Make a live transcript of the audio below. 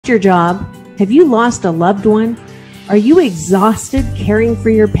Your job? Have you lost a loved one? Are you exhausted caring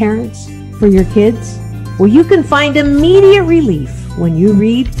for your parents, for your kids? Well, you can find immediate relief when you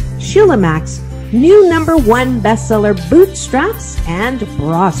read Sheila Mac's new #1 bestseller, Bootstraps and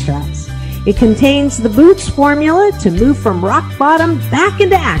Bra Straps. It contains the Boots formula to move from rock bottom back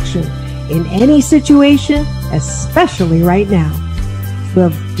into action in any situation, especially right now.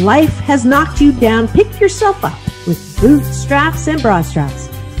 If life has knocked you down, pick yourself up with Bootstraps and Bra Straps.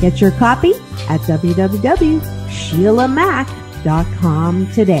 Get your copy at www.sheilamac.com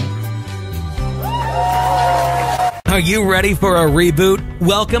today. Are you ready for a reboot?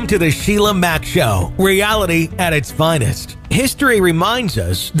 Welcome to the Sheila Mac Show, reality at its finest. History reminds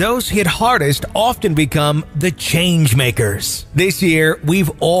us those hit hardest often become the change makers. This year, we've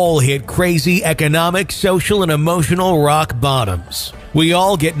all hit crazy economic, social, and emotional rock bottoms. We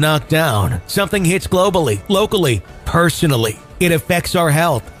all get knocked down. Something hits globally, locally, personally. It affects our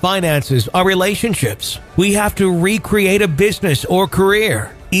health, finances, our relationships. We have to recreate a business or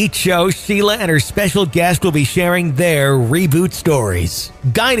career. Each show, Sheila and her special guest will be sharing their reboot stories,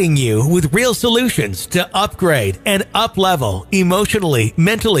 guiding you with real solutions to upgrade and up-level emotionally,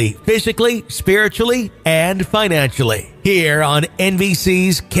 mentally, physically, spiritually, and financially. Here on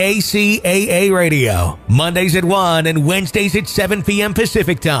NBC's KCAA Radio, Mondays at 1 and Wednesdays at 7 p.m.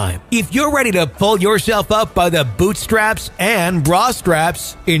 Pacific Time. If you're ready to pull yourself up by the bootstraps and bra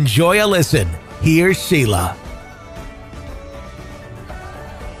straps, enjoy a listen. Here's Sheila.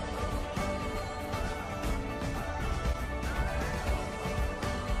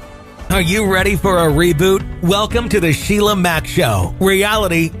 Are you ready for a reboot? Welcome to the Sheila Mac Show,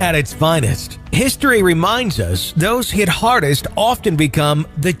 reality at its finest. History reminds us those hit hardest often become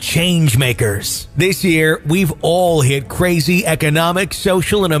the change makers. This year, we've all hit crazy economic,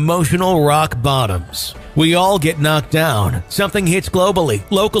 social, and emotional rock bottoms. We all get knocked down. Something hits globally,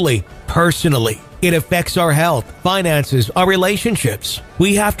 locally, personally. It affects our health, finances, our relationships.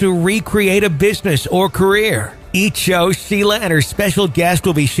 We have to recreate a business or career. Each show, Sheila and her special guest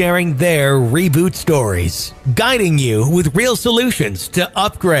will be sharing their reboot stories, guiding you with real solutions to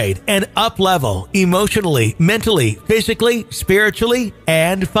upgrade and up-level emotionally, mentally, physically, spiritually,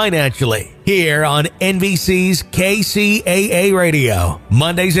 and financially. Here on NBC's KCAA Radio,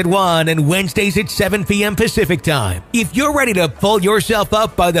 Mondays at 1 and Wednesdays at 7 p.m. Pacific Time. If you're ready to pull yourself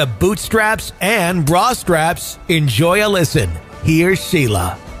up by the bootstraps and bra straps, enjoy a listen. Here's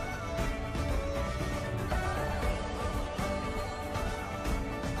Sheila.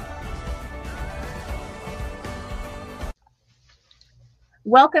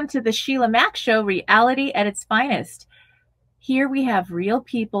 Welcome to the Sheila Mac Show, reality at its finest. Here we have real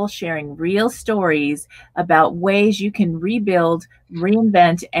people sharing real stories about ways you can rebuild,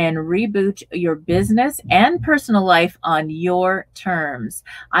 reinvent, and reboot your business and personal life on your terms.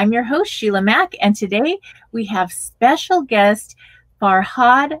 I'm your host, Sheila Mac, and today we have special guest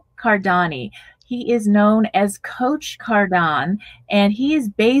Farhad Kardani. He is known as Coach Kardan, and he is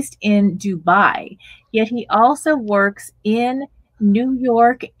based in Dubai, yet he also works in New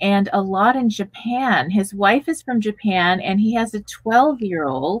York and a lot in Japan. His wife is from Japan and he has a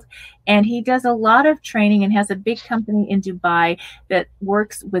 12-year-old, and he does a lot of training and has a big company in Dubai that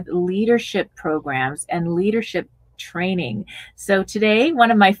works with leadership programs and leadership training. So today, one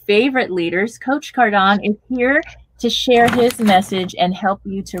of my favorite leaders, Coach Kardan, is here to share his message and help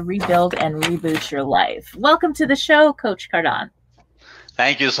you to rebuild and reboot your life. Welcome to the show, Coach Kardan.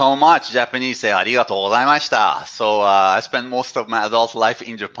 Thank you so much. Japanese say arigatou gozaimashita. So I spent most of my adult life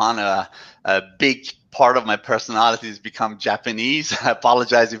in Japan. A big part of my personality has become Japanese. I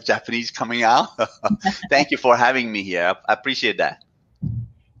apologize if Japanese coming out. Thank you for having me here. I appreciate that.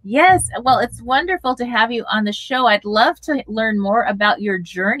 Yes, well, it's wonderful to have you on the show. I'd love to learn more about your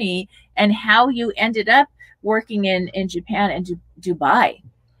journey and how you ended up working in Japan and Dubai.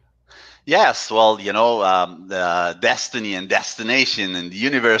 Yes, well, you know, the destiny and destination and the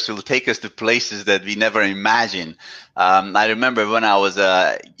universe will take us to places that we never imagined. I remember when I was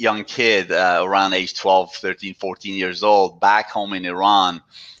a young kid, around age 12, 13, 14 years old, back home in Iran,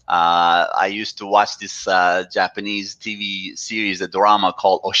 I used to watch this Japanese TV series, a drama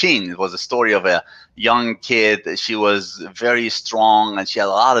called Oshin. It was a story of a young kid. She was very strong and she had a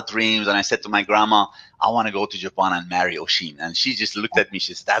lot of dreams. And I said to my grandma, I want to go to Japan and marry Oshin. And she just looked at me.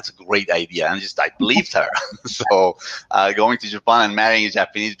 She said, that's a great idea. And I believed her. So going to Japan and marrying a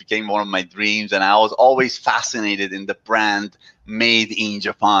Japanese became one of my dreams. And I was always fascinated in the brand Made in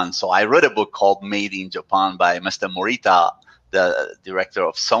Japan. So I read a book called Made in Japan by Mr. Morita, the director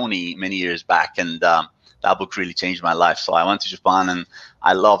of Sony, many years back. And that book really changed my life. So I went to Japan and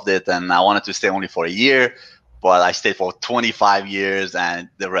I loved it. And I wanted to stay only for a year. but I stayed for 25 years, and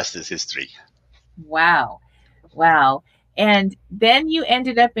the rest is history. Wow. Wow. And then you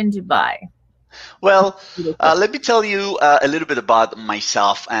ended up in Dubai. Well, let me tell you a little bit about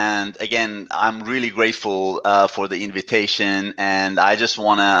myself. And again, I'm really grateful for the invitation, and I just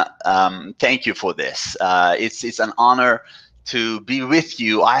want to thank you for this. It's an honor to be with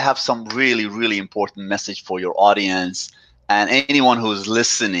you. I have some really, really important message for your audience and anyone who's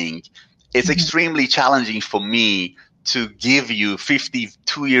listening. It's extremely challenging for me to give you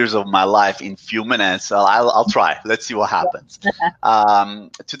 52 years of my life in few minutes. So I'll try. Let's see what happens.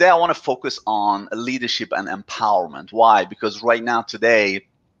 Today, I want to focus on leadership and empowerment. Why? Because right now, today,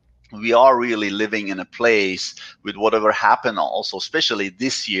 we are really living in a place with whatever happened also, especially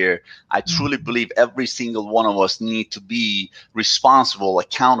this year. I truly believe every single one of us need to be responsible,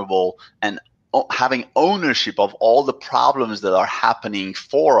 accountable, and having ownership of all the problems that are happening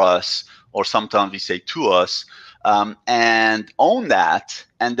for us, or sometimes we say to us, and own that.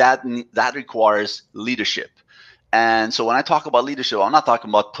 And that requires leadership. And so when I talk about leadership, I'm not talking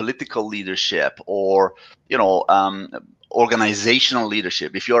about political leadership or, organizational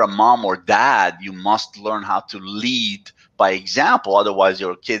leadership. If you're a mom or dad, you must learn how to lead by example. Otherwise,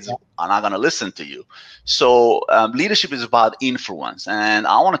 your kids are not going to listen to you. So leadership is about influence. And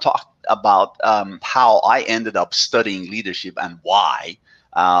I want to talk about how I ended up studying leadership and why.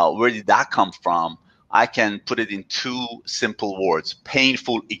 Where did that come from? I can put it in two simple words: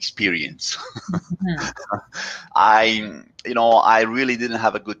 painful experience. I really didn't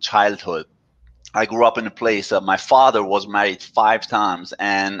have a good childhood. I grew up in a place, my father was married 5 times.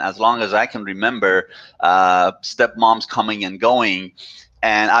 And as long as I can remember, stepmoms coming and going.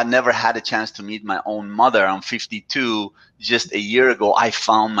 And I never had a chance to meet my own mother. I'm 52. Just a year ago, I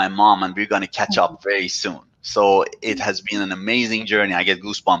found my mom, and we're going to catch up very soon. So it has been an amazing journey. I get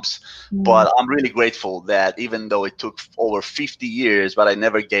goosebumps. But I'm really grateful that even though it took over 50 years, but I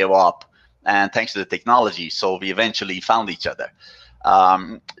never gave up. And thanks to the technology, so we eventually found each other.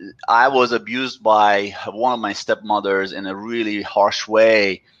 I was abused by one of my stepmothers in a really harsh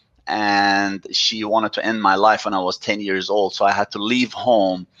way, and she wanted to end my life when I was 10 years old. So I had to leave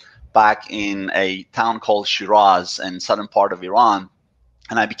home back in a town called Shiraz in southern part of Iran,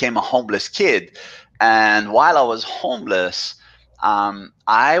 and I became a homeless kid. And while I was homeless,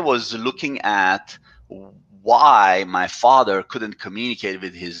 I was looking at why my father couldn't communicate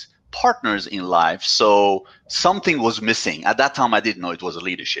with his partners in life. So something was missing. At that time, I didn't know it was a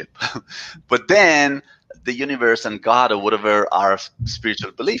leadership. But then the universe and God, or whatever our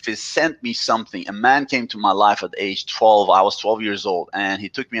spiritual belief is, sent me something. A man came to my life at age 12. I was 12 years old, and he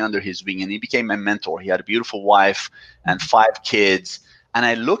took me under his wing, and he became my mentor. He had a beautiful wife and 5 kids. And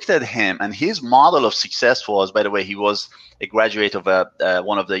I looked at him, and his model of success was, by the way, he was a graduate of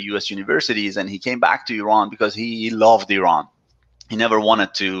one of the US universities, and he came back to Iran because he loved Iran. He never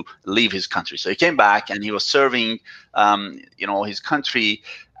wanted to leave his country. So he came back, and he was serving, his country.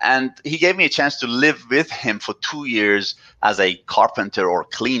 And he gave me a chance to live with him for 2 years as a carpenter or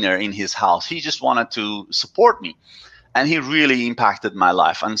cleaner in his house. He just wanted to support me. And he really impacted my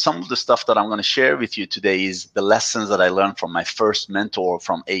life. And some of the stuff that I'm going to share with you today is the lessons that I learned from my first mentor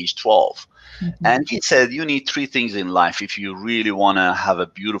from age 12. And he said, you need 3 things in life if you really want to have a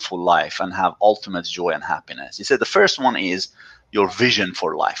beautiful life and have ultimate joy and happiness. He said the first one is your vision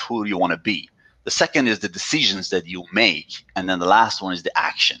for life, who you want to be. The second is the decisions that you make. And then the last one is the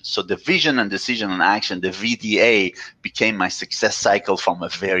action. So the vision and decision and action, the VDA, became my success cycle from a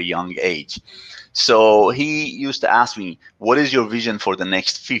very young age. So he used to ask me, what is your vision for the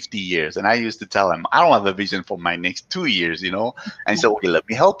next 50 years? And I used to tell him, I don't have a vision for my next 2 years, And he said, okay, let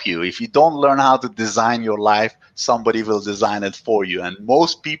me help you. If you don't learn how to design your life, somebody will design it for you. And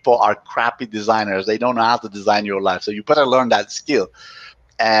most people are crappy designers. They don't know how to design your life. So you better learn that skill.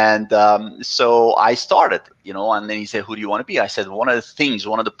 And so I started, and then he said, who do you want to be? I said, one of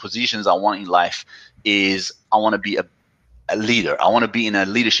the positions I want in life is I want to be a leader. I want to be in a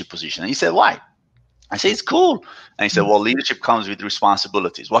leadership position. And he said, why? I said, it's cool. And he said, well, leadership comes with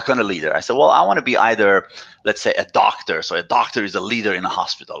responsibilities. What kind of leader? I said, well, I want to be either, let's say, a doctor. So a doctor is a leader in a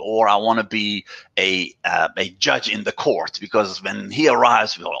hospital. Or I want to be a judge in the court, because when he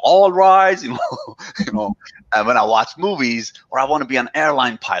arrives, we'll all rise, and when I watch movies. Or I want to be an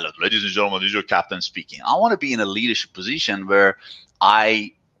airline pilot. Ladies and gentlemen, this is your captain speaking. I want to be in a leadership position where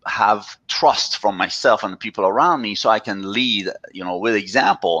I have trust from myself and the people around me, so I can lead, with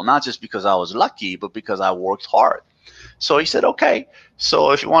example, not just because I was lucky, but because I worked hard. So he said, okay,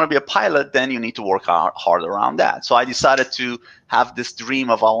 so if you want to be a pilot, then you need to work hard around that. So I decided to have this dream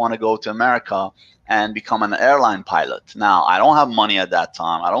of I want to go to America and become an airline pilot. Now, I don't have money at that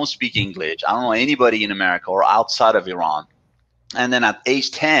time. I don't speak English. I don't know anybody in America or outside of Iran. And then at age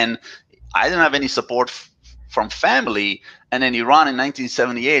 10, I didn't have any support from family. And then Iran in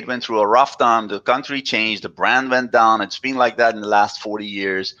 1978 went through a rough time. The country changed. The brand went down. It's been like that in the last 40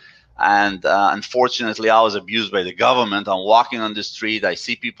 years. And unfortunately, I was abused by the government. I'm walking on the street. I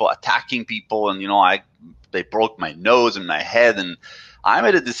see people attacking people. And, they broke my nose and my head. And I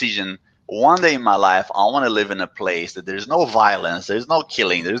made a decision one day in my life, I want to live in a place that there's no violence, there's no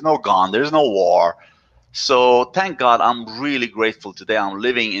killing, there's no gun, there's no war. So thank God, I'm really grateful today. I'm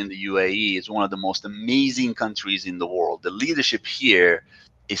living in the UAE. It's one of the most amazing countries in the world. The leadership here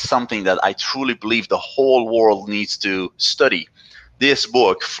is something that I truly believe the whole world needs to study. This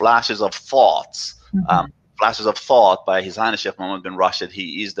book, Flashes of Thoughts, Flashes of Thought by His Highness Sheikh Mohammed bin Rashid.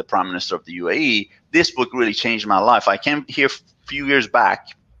 He is the Prime Minister of the UAE. This book really changed my life. I came here a few years back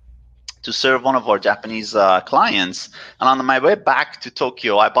to serve one of our Japanese clients. And on my way back to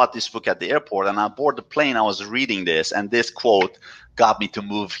Tokyo, I bought this book at the airport, and on board the plane, I was reading this, and this quote got me to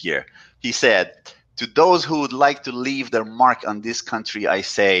move here. He said, "To those who would like to leave their mark on this country, I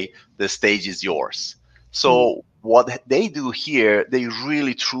say, the stage is yours." So what they do here, they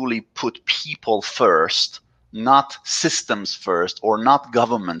really, truly put people first, not systems first or not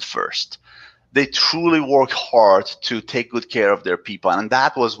government first. They truly work hard to take good care of their people. And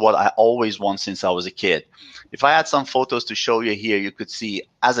that was what I always wanted since I was a kid. If I had some photos to show you here, you could see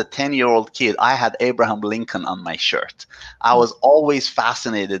as a 10-year-old kid, I had Abraham Lincoln on my shirt. I was always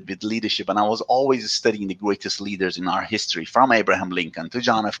fascinated with leadership, and I was always studying the greatest leaders in our history, from Abraham Lincoln to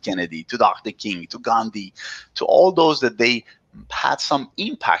John F. Kennedy to Dr. King to Gandhi, to all those that they had some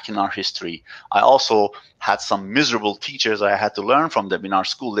impact in our history. I also had some miserable teachers. I had to learn from them in our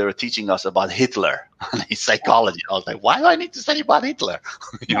school. They were teaching us about Hitler and his psychology. I was like, why do I need to study about Hitler?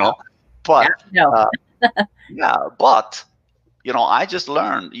 But I just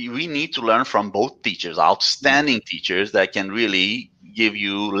learned. We need to learn from both teachers, outstanding teachers that can really give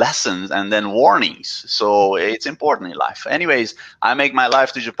you lessons and then warnings. So it's important in life. Anyways, I make my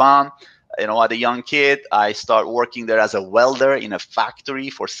life to Japan. As a young kid, I start working there as a welder in a factory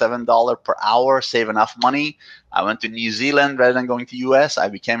for $7 per hour, save enough money. I went to New Zealand rather than going to US. I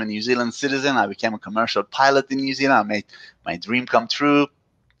became a New Zealand citizen. I became a commercial pilot in New Zealand. I made my dream come true.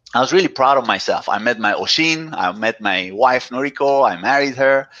 I was really proud of myself. I met my Oshin. I met my wife, Noriko. I married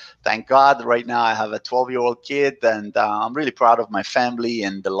her. Thank God. Right now, I have a 12-year-old kid, and I'm really proud of my family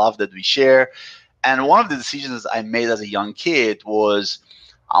and the love that we share. And one of the decisions I made as a young kid was,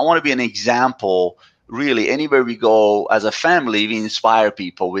 I want to be an example, really, anywhere we go as a family. We inspire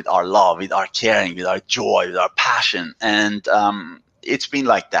people with our love, with our caring, with our joy, with our passion. And it's been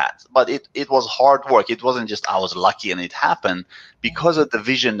like that. But it was hard work. It wasn't just I was lucky and it happened. Because of the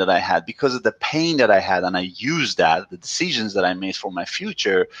vision that I had, because of the pain that I had, and I used that, the decisions that I made for my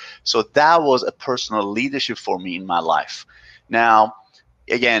future. So that was a personal leadership for me in my life. Now,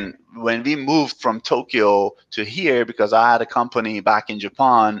 again, when we moved from Tokyo to here, because I had a company back in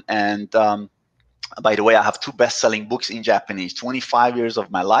Japan, and by the way, I have 2 best-selling books in Japanese. 25 years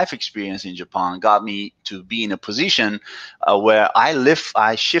of my life experience in Japan got me to be in a position where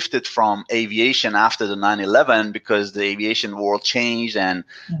I shifted from aviation after the 9/11 because the aviation world changed, and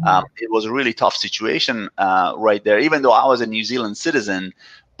it was a really tough situation right there, even though I was a New Zealand citizen.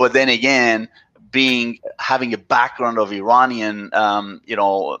 But then again, having a background of Iranian,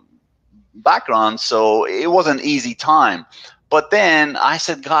 background, so it was an easy time. But then I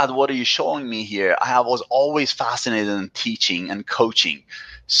said, God, what are you showing me here? I was always fascinated in teaching and coaching.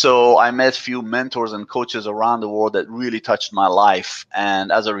 So I met a few mentors and coaches around the world that really touched my life.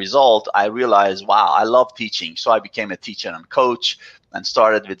 And as a result, I realized, wow, I love teaching. So I became a teacher and coach, and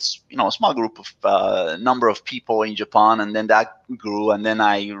started with a small group of number of people in Japan, and then that grew. And then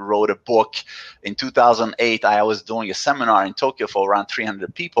I wrote a book in 2008. I was doing a seminar in Tokyo for around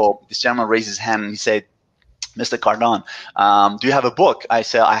 300 people. This gentleman raised his hand and he said, Mr. Kardan, do you have a book? I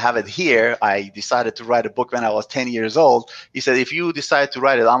said, I have it here. I decided to write a book when I was 10 years old. He said, if you decide to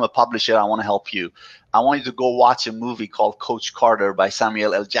write it, I'm a publisher. I want to help you. I want you to go watch a movie called Coach Carter by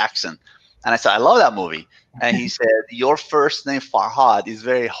Samuel L. Jackson. And I said, I love that movie. And he said, your first name, Farhad, is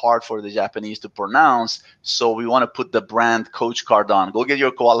very hard for the Japanese to pronounce. So we want to put the brand Coach Kardan. Go get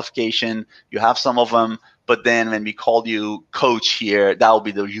your qualification. You have some of them. But then when we called you coach here, that will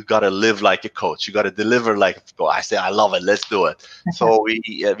be you got to live like a coach. You got to deliver like a coach. I said, I love it. Let's do it. So we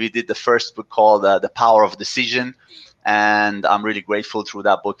did the first book called The Power of Decision. And I'm really grateful through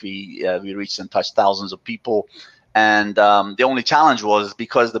that book. We reached and touched thousands of people. And the only challenge was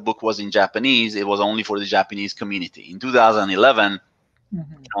because the book was in Japanese, it was only for the Japanese community. In 2011,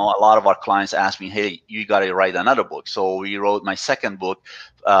 a lot of our clients asked me, hey, you got to write another book. So we wrote my second book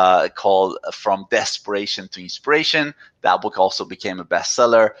called From Desperation to Inspiration. That book also became a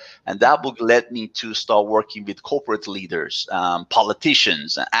bestseller. And that book led me to start working with corporate leaders,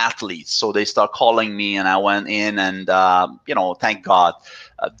 politicians, and athletes. So they start calling me, and I went in and, thank God,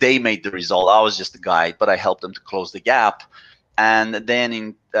 they made the result. I was just a guide, but I helped them to close the gap. And then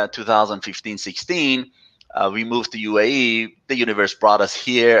in 2015-16, we moved to UAE. The universe brought us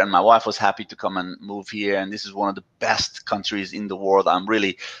here, and my wife was happy to come and move here. And this is one of the best countries in the world. I'm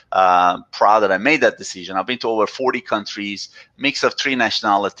really proud that I made that decision. I've been to over 40 countries, mix of 3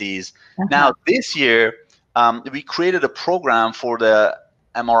 nationalities. Now, this year, we created a program for the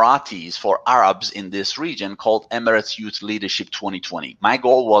Emiratis, for Arabs in this region, called Emirates Youth Leadership 2020. My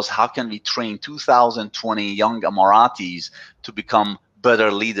goal was, how can we train 2020 young Emiratis to become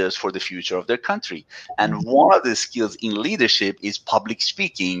better leaders for the future of their country? And one of the skills in leadership is public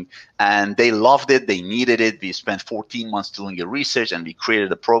speaking, and they loved it. They needed it. We spent 14 months doing a research, and we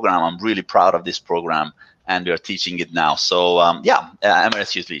created a program. I'm really proud of this program, and we are teaching it now. So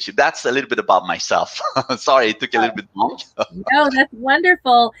Emirates Youth Leadership. That's a little bit about myself. Sorry, it took a little bit long. No, that's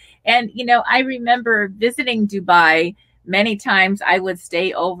wonderful. And, I remember visiting Dubai many times. I would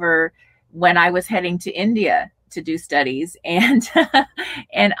stay over when I was heading to India to do studies, and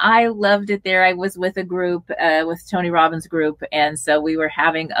and I loved it there. I was with a group, with Tony Robbins' group, and so we were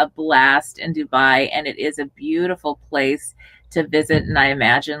having a blast in Dubai, and it is a beautiful place to visit, and I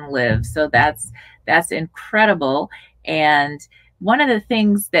imagine live. So that's incredible. And one of the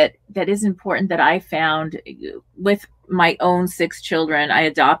things that is important that I found with my own 6 children, I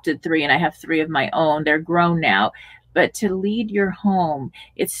adopted 3, and I have 3 of my own. They're grown now. But to lead your home,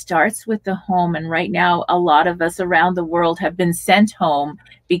 it starts with the home. And right now, a lot of us around the world have been sent home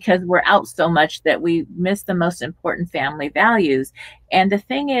because we're out so much that we miss the most important family values. And the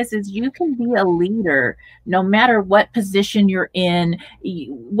thing is you can be a leader no matter what position you're in,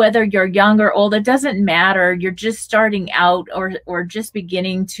 whether you're young or old, it doesn't matter. You're just starting out or just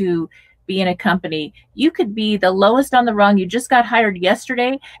beginning to be in a company. You could be the lowest on the rung. You just got hired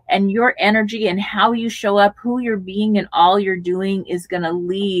yesterday, and your energy and how you show up, who you're being, and all you're doing is going to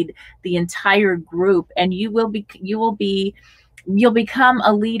lead the entire group. And you'll become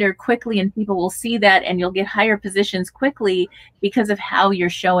a leader quickly, and people will see that, and you'll get higher positions quickly because of how you're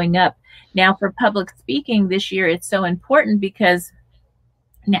showing up. Now, for public speaking this year, it's so important because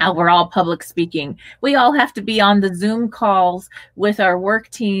now we're all public speaking. We all have to be on the Zoom calls with our work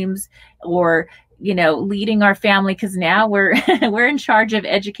teams, or leading our family, because now we're we're in charge of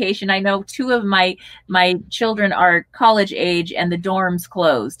education. I know 2 of my children are college age, and the dorms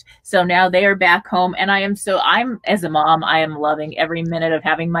closed, so now they are back home. And I'm as a mom, I am loving every minute of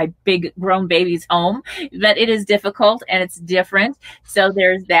having my big grown babies home. But it is difficult and it's different. So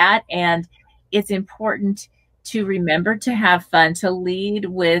there's that, and it's important to remember to have fun, to lead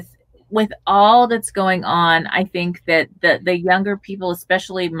with all that's going on. I think that the younger people,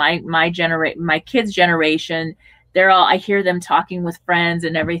 especially my kids' generation, I hear them talking with friends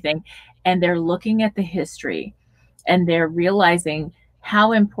and everything, and they're looking at the history, and they're realizing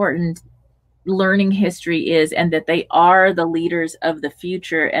how important learning history is, and that they are the leaders of the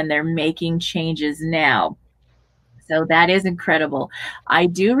future, and they're making changes now. So that is incredible. I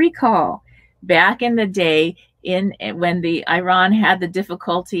do recall back in the day, when Iran had the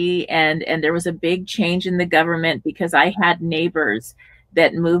difficulty, and there was a big change in the government, because I had neighbors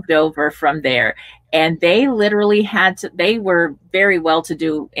that moved over from there, and they literally they were very well to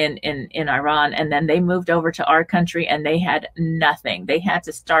do in Iran, and then they moved over to our country, and they had nothing. They had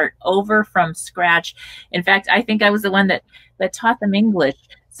to start over from scratch. In fact, I think I was the one that taught them English.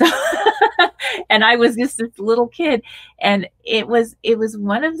 So, and I was just this little kid, and it was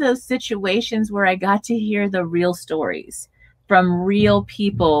one of those situations where I got to hear the real stories from real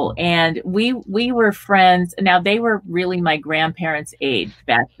people, and we were friends. Now, they were really my grandparents' age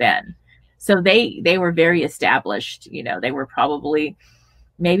back then, so they were very established. They were probably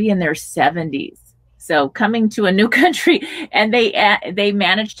maybe in their 70s. So coming to a new country, and they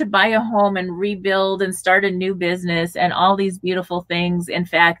managed to buy a home and rebuild and start a new business and all these beautiful things. In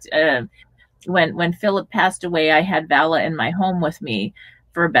fact, when Philip passed away, I had Vala in my home with me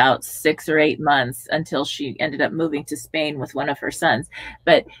for about 6 or 8 months until she ended up moving to Spain with one of her sons.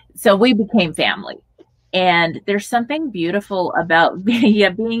 But so we became family. And there's something beautiful about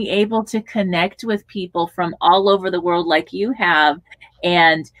being able to connect with people from all over the world like you have.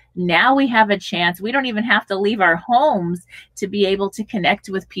 And now we have a chance. We don't even have to leave our homes to be able to connect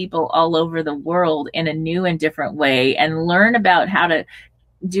with people all over the world in a new and different way and learn about how to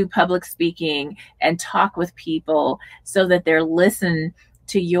do public speaking and talk with people so that they're listen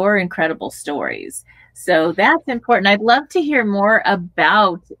to your incredible stories. So that's important. I'd love to hear more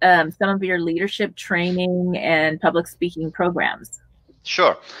about some of your leadership training and public speaking programs.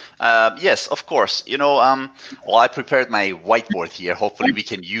 Sure. Yes, of course. Well, I prepared my whiteboard here. Hopefully, we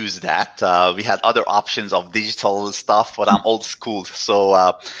can use that. We had other options of digital stuff, but I'm old school. So,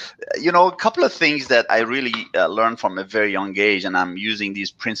 a couple of things that I really learned from a very young age, and I'm using these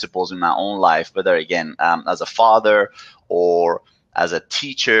principles in my own life, whether, again, as a father or as a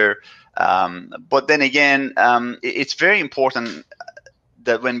teacher. But then again, it's very important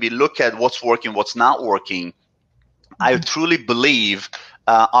that when we look at what's working, what's not working, I truly believe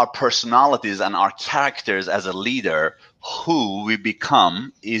our personalities and our characters as a leader, who we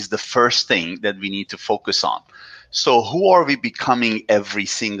become, is the first thing that we need to focus on. So who are we becoming every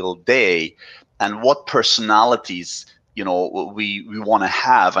single day, and what personalities we want to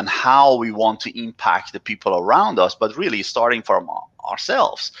have, and how we want to impact the people around us, but really starting from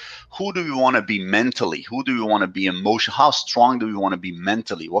ourselves. Who do we want to be mentally? Who do we want to be emotionally? How strong do we want to be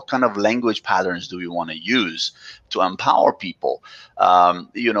mentally? What kind of language patterns do we want to use to empower people? Who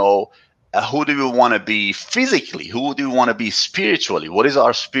do we want to be physically? Who do we want to be spiritually? What is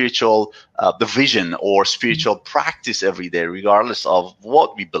our spiritual division or spiritual practice every day, regardless of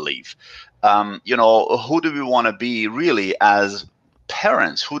what we believe? Who do we want to be really as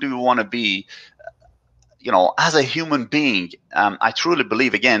parents? Who do we want to be, as a human being? I truly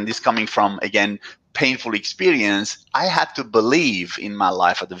believe, again, this coming from, painful experience, I had to believe in my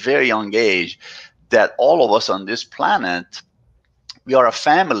life at a very young age that all of us on this planet, we are a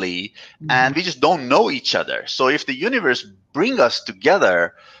family, and we just don't know each other. So if the universe bring us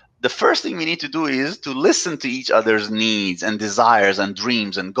together, the first thing we need to do is to listen to each other's needs and desires and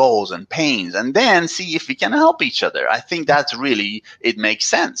dreams and goals and pains, and then see if we can help each other. I think that's really, it makes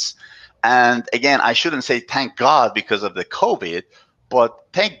sense. And again, I shouldn't say thank God because of the COVID, but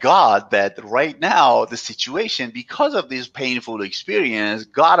thank God that right now the situation, because of this painful experience,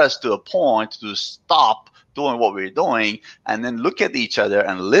 got us to a point to stop doing what we're doing and then look at each other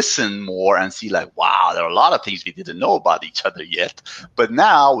and listen more and see, like, wow, there are a lot of things we didn't know about each other yet. But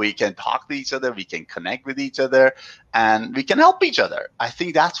now we can talk to each other, we can connect with each other, and we can help each other. I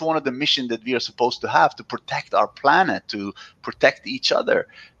think that's one of the missions that we are supposed to have, to protect our planet, to protect each other.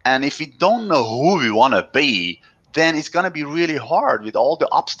 And if we don't know who we want to be, then it's going to be really hard with all the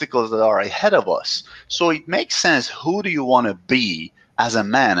obstacles that are ahead of us. So it makes sense. Who do you want to be as a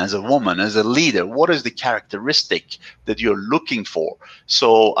man, as a woman, as a leader? What is the characteristic that you're looking for?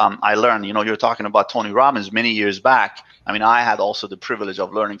 So I learned, you're talking about Tony Robbins many years back. I mean, I had also the privilege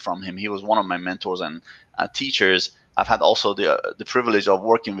of learning from him. He was one of my mentors and teachers. I've had also the privilege of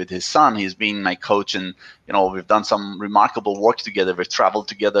working with his son. He's been my coach, and we've done some remarkable work together. We've traveled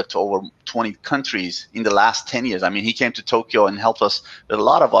together to over 20 countries in the last 10 years. I mean, he came to Tokyo and helped us with a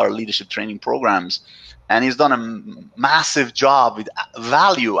lot of our leadership training programs. And he's done a massive job with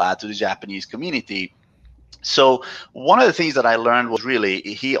value add to the Japanese community. So one of the things that I learned was, really,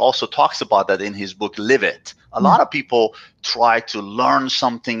 he also talks about that in his book, Live It. A lot of people try to learn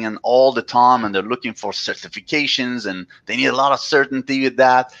something and all the time, and they're looking for certifications, and they need a lot of certainty with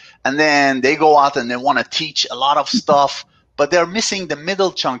that. And then they go out and they want to teach a lot of stuff, but they're missing the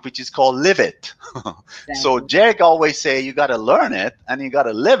middle chunk, which is called live it. So Jerick always say, you got to learn it and you got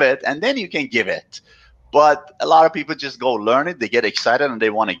to live it, and then you can give it. But a lot of people just go learn it, they get excited and they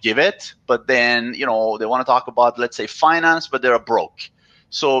want to give it, but then they want to talk about, let's say, finance, but they're broke.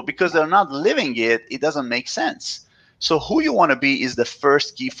 So because they're not living it, it doesn't make sense. So who you want to be is the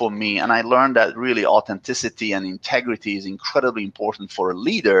first key for me. And I learned that really authenticity and integrity is incredibly important for a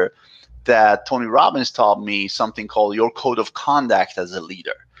leader. That Tony Robbins taught me something called your code of conduct as a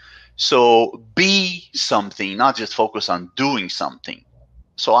leader. So be something, not just focus on doing something.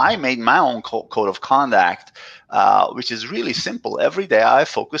 So I made my own code of conduct, which is really simple. Every day I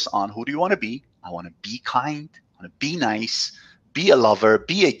focus on, who do you want to be? I want to be kind, I want to be nice, be a lover,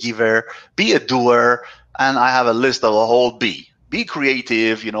 be a giver, be a doer. And I have a list of a whole B. Be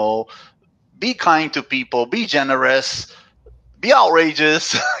creative, be kind to people, be generous, be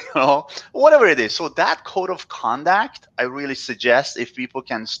outrageous, whatever it is. So that code of conduct, I really suggest if people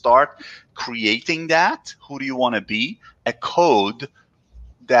can start creating that, who do you want to be? A code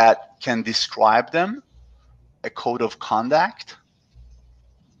that can describe them, a code of conduct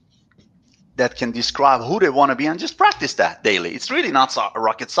that can describe who they want to be and just practice that daily. It's really not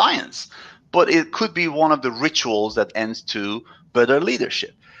rocket science, but it could be one of the rituals that ends to better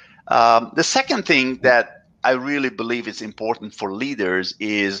leadership. The second thing that I really believe is important for leaders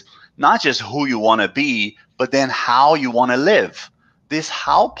is not just who you want to be, but then how you want to live. This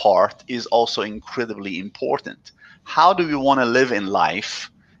how part is also incredibly important. How do we want to live in life?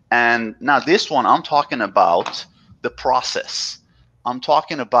 And now this one, I'm talking about the process. I'm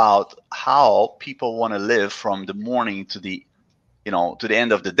talking about how people want to live from the morning to the, to the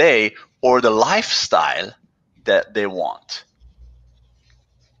end of the day, or the lifestyle that they want.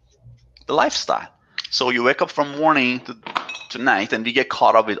 The lifestyle. So you wake up from morning to night, and we get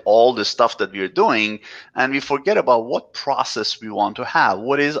caught up with all the stuff that we're doing, and we forget about what process we want to have.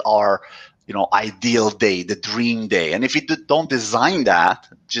 What is our ideal day, the dream day? And if we don't design that,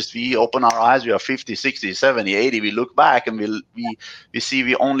 just we open our eyes, we are 50, 60, 70, 80, we look back and we see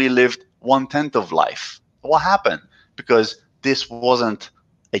we only lived 1/10 of life. What happened? Because this wasn't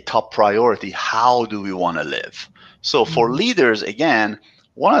a top priority. How do we want to live? So for leaders, again,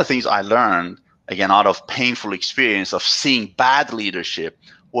 one of the things I learned, again, out of painful experience of seeing bad leadership,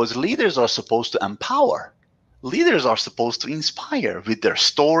 was leaders are supposed to empower. Leaders are supposed to inspire with their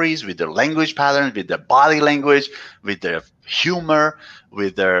stories, with their language patterns, with their body language, with their humor,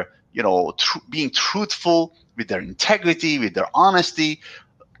 with their, being truthful, with their integrity, with their honesty,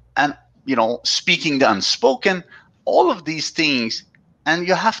 and, speaking the unspoken, all of these things. And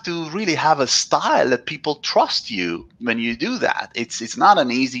you have to really have a style that people trust you when you do that. It's not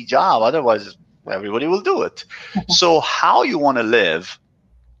an easy job. Otherwise, everybody will do it. So how you want to live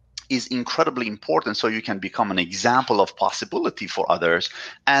is incredibly important, so you can become an example of possibility for others.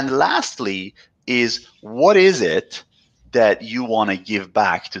 And lastly is, what is it that you want to give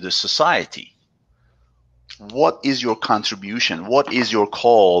back to the society? What is your contribution? What is your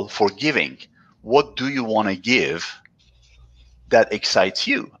call for giving? What do you want to give that excites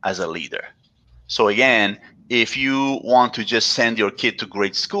you as a leader? So again, if you want to just send your kid to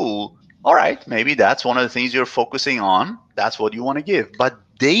grade school, all right, maybe that's one of the things you're focusing on. That's what you want to give. But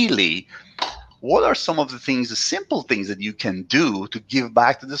daily, what are some of the things, the simple things that you can do to give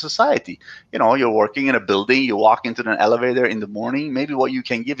back to the society? You're working in a building, you walk into an elevator in the morning. Maybe what you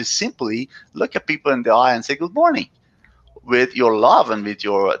can give is simply look at people in the eye and say good morning with your love and with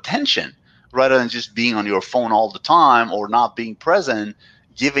your attention, rather than just being on your phone all the time or not being present.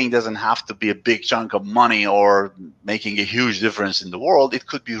 Giving doesn't have to be a big chunk of money or making a huge difference in the world. It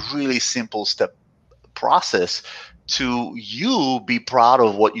could be really simple step process to you be proud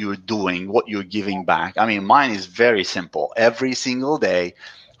of what you're doing, what you're giving back. I mean, mine is very simple. Every single day,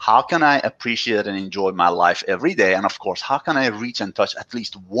 how can I appreciate and enjoy my life every day? And of course, how can I reach and touch at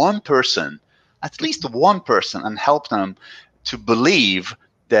least one person, and help them to believe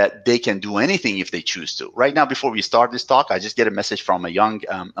that they can do anything if they choose to. Right now, before we start this talk, I just get a message from a young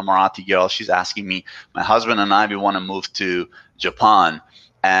Emirati girl. She's asking me, my husband and I, we want to move to Japan,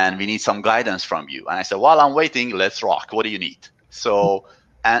 and we need some guidance from you. And I said, while I'm waiting, let's rock. What do you need? So,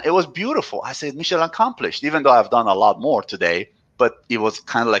 and it was beautiful. I said, mission accomplished, even though I've done a lot more today, but it was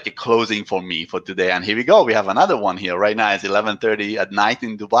kind of like a closing for me for today. And here we go. We have another one here. Right now it's 11:30 at night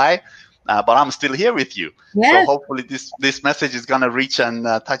in Dubai. But I'm still here with you. Yes. So hopefully this message is going to reach and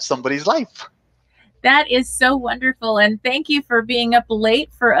touch somebody's life. That is so wonderful. And thank you for being up late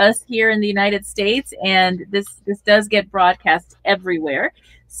for us here in the United States. And this does get broadcast everywhere.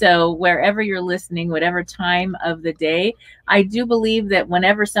 So wherever you're listening, whatever time of the day, I do believe that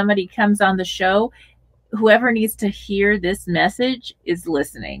whenever somebody comes on the show, whoever needs to hear this message is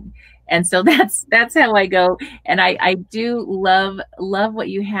listening. And so that's how I go. And I do love what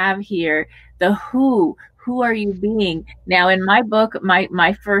you have here. The who are you being? Now in my book,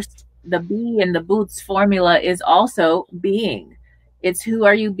 my first, the Be in the Boots formula is also being. It's who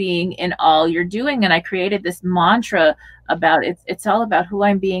are you being in all you're doing. And I created this mantra about it's all about who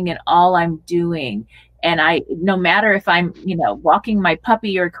I'm being in all I'm doing. And no matter if I'm, walking my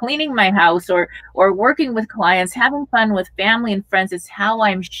puppy or cleaning my house or working with clients, having fun with family and friends, it's how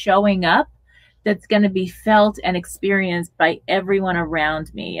I'm showing up that's going to be felt and experienced by everyone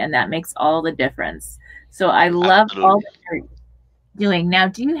around me. And that makes all the difference. So I love all that you're doing. Now,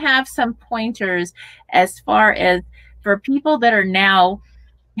 do you have some pointers as far as for people that are now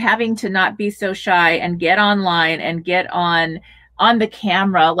having to not be so shy and get online and get on the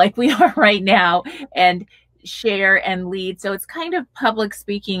camera like we are right now and share and lead? So it's kind of public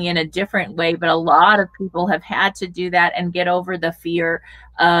speaking in a different way, but a lot of people have had to do that and get over the fear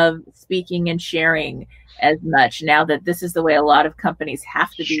of speaking and sharing as much now that this is the way a lot of companies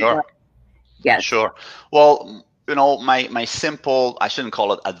have to be done. Yes. Sure. Well, my simple, I shouldn't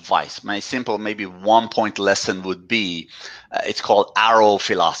call it advice, my simple maybe 1-point lesson would be, it's called arrow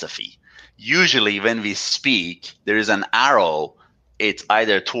philosophy. Usually when we speak, there is an arrow. It's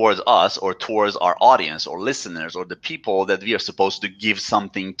either towards us or towards our audience or listeners or the people that we are supposed to give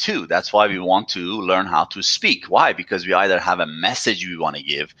something to. That's why we want to learn how to speak. Why? Because we either have a message we want to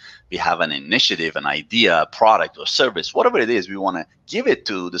give, we have an initiative, an idea, a product or service, whatever it is, we want to give it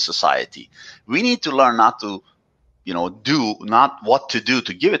to the society. We need to learn not to not what to do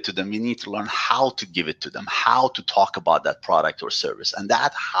to give it to them. We need to learn how to give it to them, how to talk about that product or service. And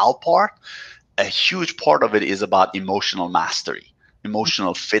that how part, a huge part of it is about emotional mastery,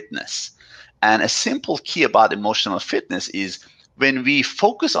 emotional fitness. And a simple key about emotional fitness is when we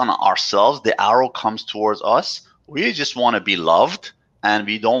focus on ourselves, the arrow comes towards us. We just want to be loved and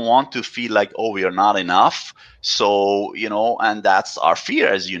we don't want to feel like, oh, we are not enough. So, and that's our fear,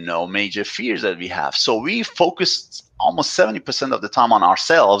 as you know, major fears that we have. So we focus almost 70% of the time on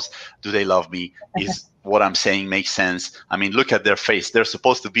ourselves. Do they love me? Is what I'm saying makes sense? I mean, look at their face. They're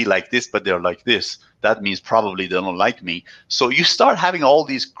supposed to be like this, but they're like this. That means probably they don't like me. So you start having all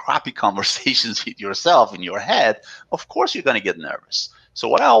these crappy conversations with yourself in your head. Of course, you're going to get nervous. So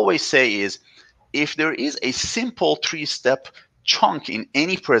what I always say is, if there is a simple 3-step chunk in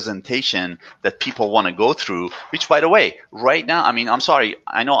any presentation that people want to go through, which, by the way, right now, I mean, I'm sorry,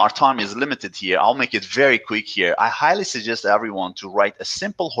 I know our time is limited here. I'll make it very quick here. I highly suggest everyone to write a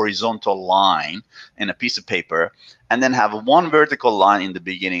simple horizontal line in a piece of paper and then have one vertical line in the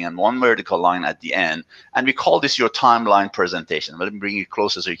beginning and one vertical line at the end. And we call this your timeline presentation. Let me bring it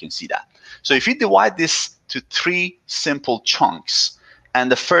closer so you can see that. So if you divide this to 3 simple chunks,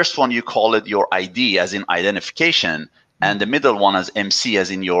 and the first one, you call it your ID, as in identification, and the middle one as MC,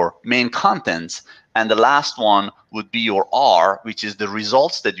 as in your main contents, and the last one would be your R, which is the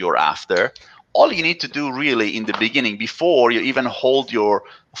results that you're after. All you need to do really in the beginning, before you even hold your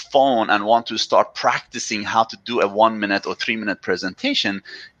phone and want to start practicing how to do a 1-minute or 3-minute presentation,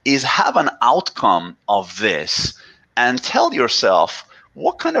 is have an outcome of this and tell yourself,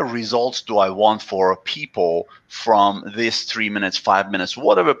 what kind of results do I want for people from this 3 minutes, 5 minutes,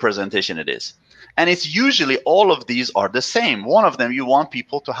 whatever presentation it is? And it's usually all of these are the same. One of them, you want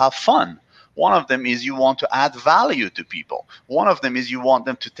people to have fun. One of them is you want to add value to people. One of them is you want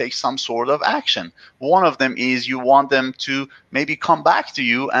them to take some sort of action. One of them is you want them to maybe come back to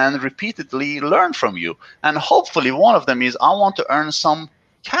you and repeatedly learn from you. And hopefully one of them is I want to earn some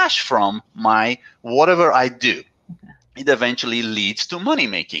cash from my whatever I do. It eventually leads to money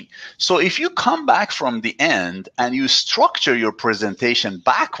making. So if you come back from the end and you structure your presentation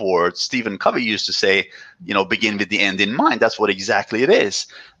backwards, Stephen Covey used to say, begin with the end in mind. That's what exactly it is.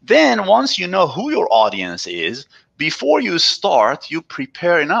 Then once you know who your audience is, before you start, you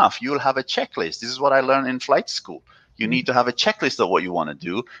prepare enough. You'll have a checklist. This is what I learned in flight school. You need to have a checklist of what you want to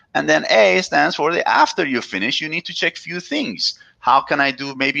do. And then A stands for the after you finish, you need to check few things. How can I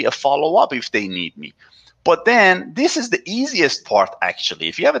do maybe a follow-up if they need me? But then this is the easiest part, actually.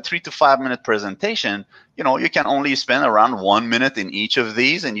 If you have a 3 to 5 minute presentation, you can only spend around 1 minute in each of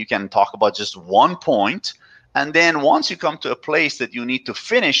these, and you can talk about just one point. And then once you come to a place that you need to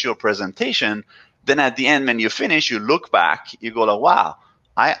finish your presentation, then at the end, when you finish, you look back, you go like, wow,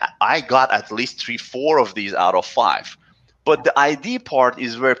 I got at least 3, 4 of these out of 5. But the ID part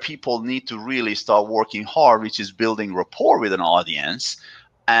is where people need to really start working hard, which is building rapport with an audience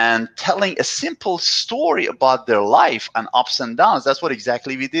and telling a simple story about their life and ups and downs. That's what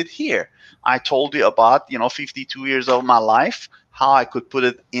exactly we did here. I told you about, 52 years of my life, how I could put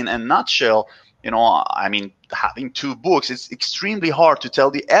it in a nutshell. I mean, having 2 books, it's extremely hard to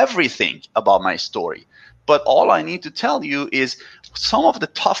tell you everything about my story. But all I need to tell you is some of the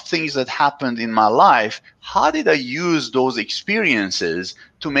tough things that happened in my life. How did I use those experiences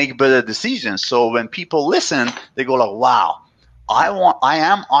to make better decisions? So when people listen, they go like, wow, I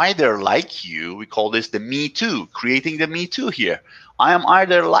am either like you. We call this the me too, creating the me too here. I am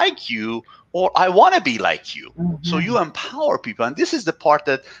either like you or I want to be like you. Mm-hmm. So you empower people. And this is the part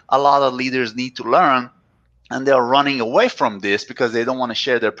that a lot of leaders need to learn. And they're running away from this because they don't want to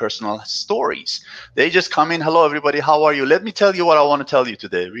share their personal stories. They just come in, hello, everybody, how are you? Let me tell you what I want to tell you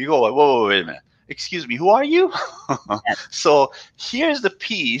today. We go, whoa, wait a minute. Excuse me, who are you? Yes. So here's the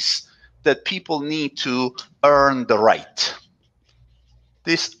piece that people need to earn the right.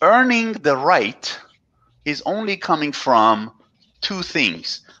 This earning the right is only coming from 2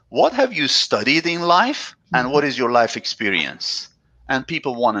 things. What have you studied in life, and what is your life experience? And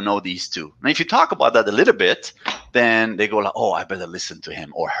people want to know these 2. Now, if you talk about that a little bit, then they go like, oh, I better listen to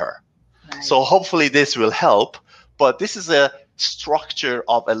him or her. Right. So hopefully this will help. But this is a structure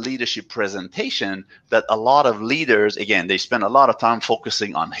of a leadership presentation that a lot of leaders, again, they spend a lot of time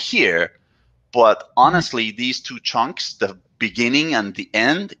focusing on here. But honestly, these two chunks, the beginning and the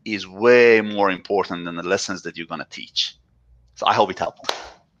end, is way more important than the lessons that you're going to teach. So I hope it helped.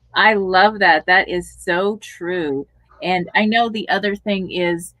 I love that. That is so true. And I know the other thing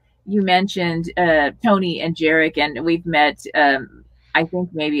is you mentioned Tony and Jarek, and we've met, I think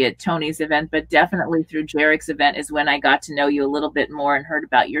maybe at Tony's event, but definitely through Jarek's event is when I got to know you a little bit more and heard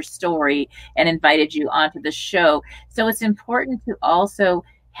about your story and invited you onto the show. So it's important to also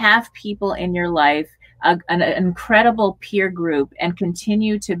have people in your life, an incredible peer group, and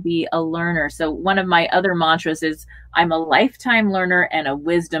continue to be a learner. So one of my other mantras is I'm a lifetime learner and a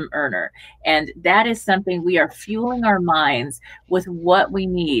wisdom earner. And that is something we are fueling our minds with what we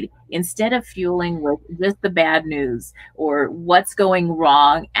need instead of fueling with just the bad news or what's going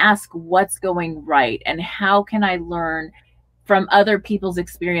wrong. Ask what's going right and how can I learn from other people's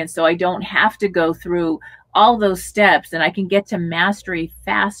experience so I don't have to go through all those steps and I can get to mastery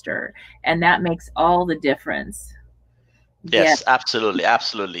faster. And that makes all the difference. Yes, absolutely.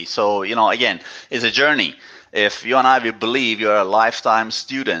 Absolutely. So, you know, again, it's a journey. If you and I, we believe you're lifetime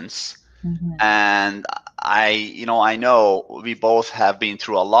students, and I know we both have been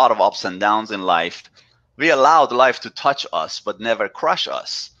through a lot of ups and downs in life. We allowed life to touch us, but never crush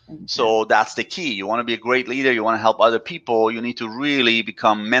us. So that's the key. You want to be a great leader. You want to help other people. You need to really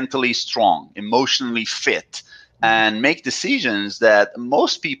become mentally strong, emotionally fit, and make decisions that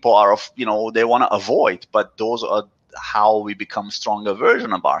most people are, they want to avoid. But those are how we become a stronger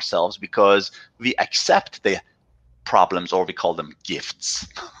version of ourselves, because we accept the problems, or we call them gifts.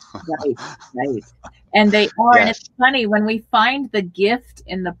 Right. And they are. Yes. And it's funny, when we find the gift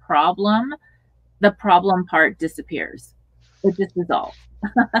in the problem part disappears. It just dissolves.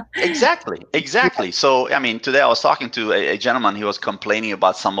 Exactly. So, I mean, today I was talking to a gentleman. He was complaining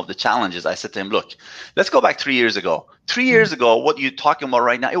about some of the challenges. I said to him, look, let's go back 3 years ago. 3 years ago, what you're talking about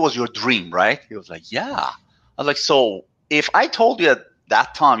right now, it was your dream, right? He was like, yeah. I was like, so if I told you at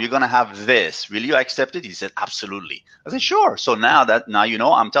that time you're going to have this, will you accept it? He said, absolutely. I said, sure. So now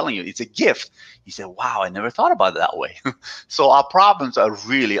I'm telling you, it's a gift. He said, wow, I never thought about it that way. So our problems are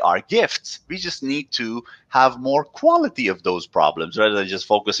really our gifts. We just need to have more quality of those problems rather than just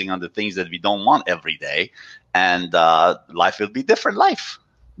focusing on the things that we don't want every day. And life will be different life.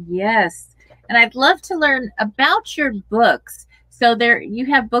 Yes. And I'd love to learn about your books. So you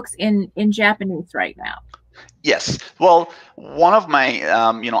have books in Japanese right now. Yes. Well, one of my,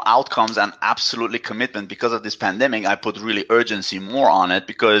 outcomes and absolutely commitment because of this pandemic, I put really urgency more on it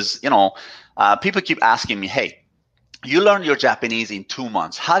because, people keep asking me, hey, you learned your Japanese in 2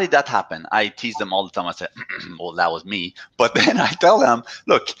 months. How did that happen? I tease them all the time. I say, well, that was me. But then I tell them,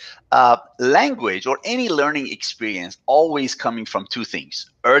 look, language or any learning experience always coming from two things,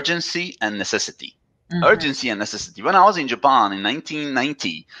 urgency and necessity. Urgency and necessity. When I was in Japan in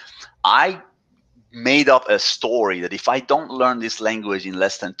 1990, I made up a story that if I don't learn this language in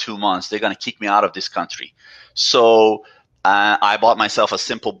less than 2 months, they're going to kick me out of this country. So I bought myself a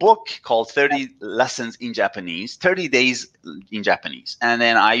simple book called 30 Lessons in Japanese, 30 Days in Japanese. And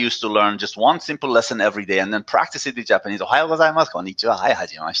then I used to learn just one simple lesson every day and then practice it in Japanese. Ohayou gozaimasu, konnichiwa, hai,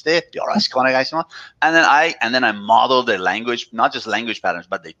 hajimemashite, yoroshiku onegaishimasu. And then I modeled their language, not just language patterns,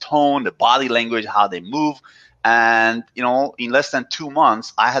 but the tone, the body language, how they move. And, in less than 2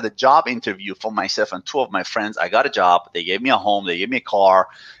 months, I had a job interview for myself and two of my friends. I got a job. They gave me a home. They gave me a car.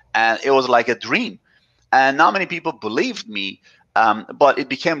 And it was like a dream. And not many people believed me, but it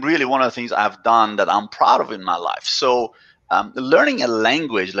became really one of the things I've done that I'm proud of in my life. So learning a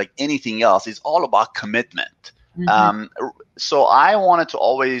language, like anything else, is all about commitment. So I wanted to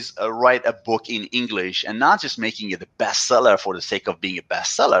always write a book in English and not just making it a bestseller for the sake of being a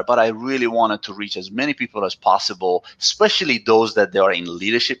bestseller, but I really wanted to reach as many people as possible, especially those that they are in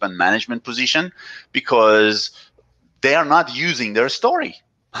leadership and management position, because they are not using their story.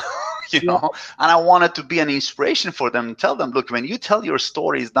 And I wanted to be an inspiration for them and tell them, look, when you tell your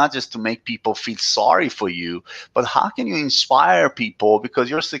story, it's not just to make people feel sorry for you, but how can you inspire people? Because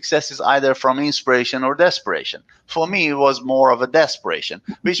your success is either from inspiration or desperation. For me, it was more of a desperation,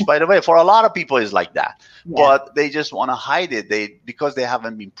 which, by the way, for a lot of people is like that. But they just want to hide it. Because they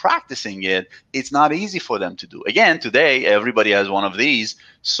haven't been practicing it, it's not easy for them to do. Again, today, everybody has one of these.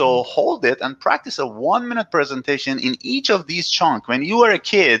 So hold it and practice a 1-minute presentation in each of these chunks. When you were a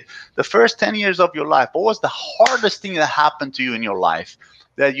kid, the first 10 years of your life, what was the hardest thing that happened to you in your life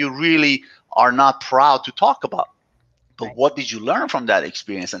that you really are not proud to talk about? But what did you learn from that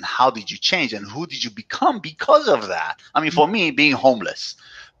experience, and how did you change, and who did you become because of that? I mean, for me, being homeless.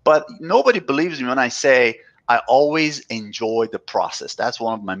 But nobody believes me when I say I always enjoy the process. That's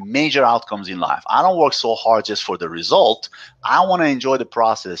one of my major outcomes in life. I don't work so hard just for the result. I want to enjoy the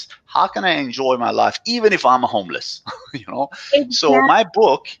process. How can I enjoy my life even if I'm homeless? You know. So my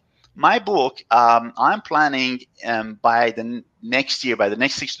book, I'm planning by the next year, by the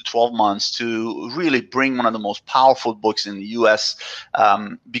next 6 to 12 months, to really bring one of the most powerful books in the U.S.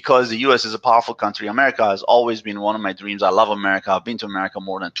 Because the U.S. is a powerful country. America has always been one of my dreams. I love America. I've been to America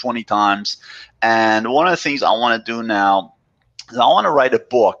more than 20 times. And one of the things I want to do now is I want to write a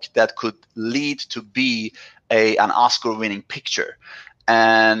book that could lead to be an Oscar-winning picture.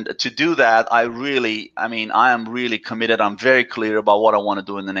 And to do that, I am really committed. I'm very clear about what I want to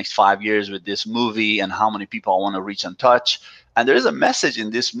do in the next 5 years with this movie and how many people I want to reach and touch. And there is a message in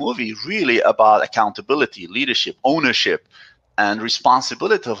this movie really about accountability, leadership, ownership, and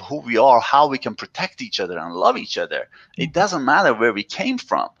responsibility of who we are, how we can protect each other and love each other. It doesn't matter where we came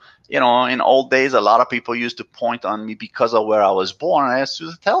from. You know, in old days, a lot of people used to point on me because of where I was born. I used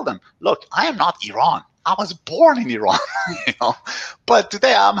to tell them, look, I am not Iran. I was born in Iran, you know. But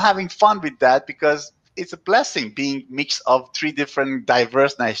today I'm having fun with that because it's a blessing being mix of 3 different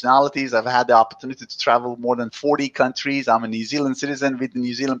diverse nationalities. I've had the opportunity to travel more than 40 countries. I'm a New Zealand citizen with the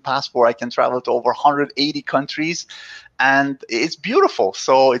New Zealand passport. I can travel to over 180 countries, and it's beautiful.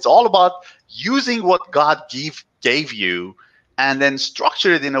 So it's all about using what God gave you and then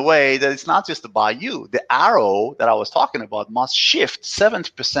structure it in a way that it's not just about you. The arrow that I was talking about must shift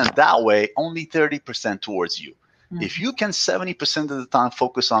 70% that way, only 30% towards you. Mm-hmm. If you can 70% of the time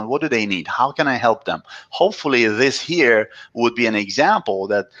focus on what do they need, how can I help them? Hopefully this here would be an example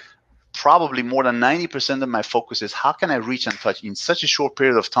that probably more than 90% of my focus is how can I reach and touch in such a short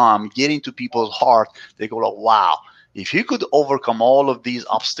period of time, get into people's heart. They go like, wow, if you could overcome all of these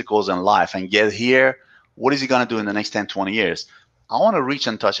obstacles in life and get here, what is he going to do in the next 10, 20 years? I want to reach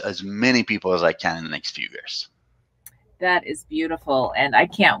and touch as many people as I can in the next few years. That is beautiful. And I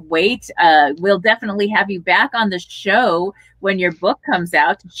can't wait. We'll definitely have you back on the show when your book comes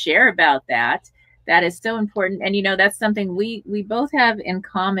out to share about that. That is so important. And, you know, that's something we both have in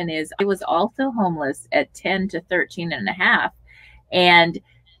common is I was also homeless at 10 to 13 and a half. And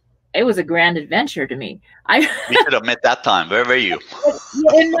it was a grand adventure to me. We should have met that time. Where were you?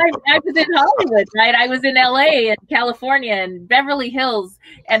 I was in Hollywood, right? I was in LA and California and Beverly Hills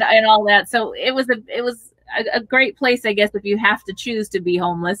and all that. So it was a great place, I guess, if you have to choose to be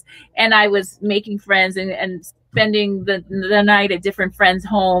homeless. And I was making friends and spending the night at different friends'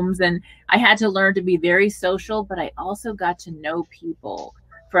 homes. And I had to learn to be very social, but I also got to know people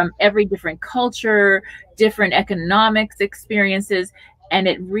from every different culture, different economics experiences. And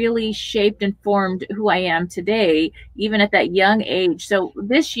it really shaped and formed who I am today, even at that young age. So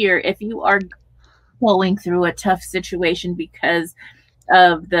this year, if you are going through a tough situation because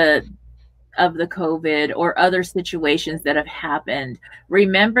of the COVID or other situations that have happened,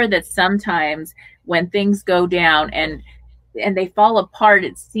 remember that sometimes when things go down and they fall apart,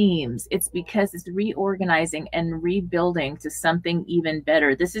 it seems, it's because it's reorganizing and rebuilding to something even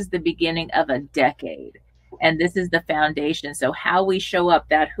better. This is the beginning of a decade. And this is the foundation. So how we show up,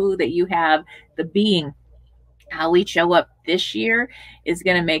 that who that you have, the being, how we show up this year is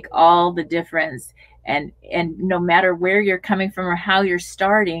going to make all the difference. And no matter where you're coming from or how you're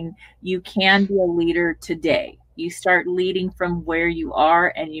starting, you can be a leader today. You start leading from where you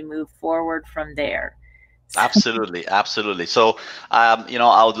are and you move forward from there. Absolutely. Absolutely. So, you know,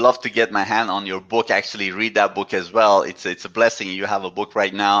 I would love to get my hand on your book, actually read that book as well. It's a blessing. You have a book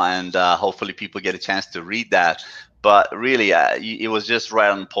right now, and hopefully people get a chance to read that. But really, it was just right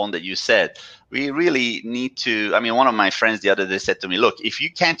on the point that you said. We really need to, I mean, one of my friends the other day said to me, look, if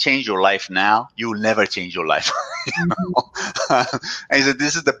you can't change your life now, you will never change your life. You know? And he said,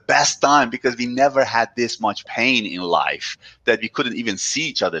 this is the best time because we never had this much pain in life that we couldn't even see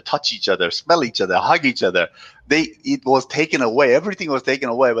each other, touch each other, smell each other, hug each other. It was taken away. Everything was taken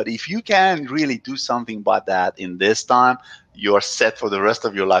away. But if you can really do something about that in this time, you're set for the rest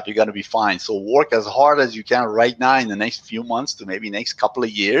of your life. You're going to be fine. So work as hard as you can right now in the next few months to maybe next couple of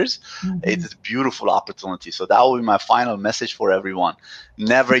years. Mm-hmm. It's a beautiful opportunity. So that will be my final message for everyone.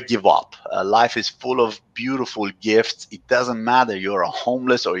 Never give up. Life is full of beautiful gifts. It doesn't matter you're a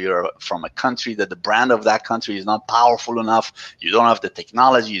homeless or you're from a country that the brand of that country is not powerful enough. You don't have the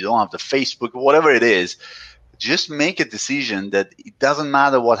technology. You don't have the Facebook, whatever it is. Just make a decision that it doesn't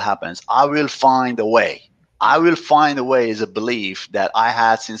matter what happens. I will find a way. I will find a way is a belief that I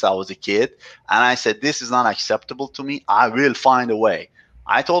had since I was a kid. And I said, this is not acceptable to me. I will find a way.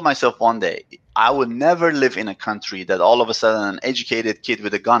 I told myself one day, I would never live in a country that all of a sudden an educated kid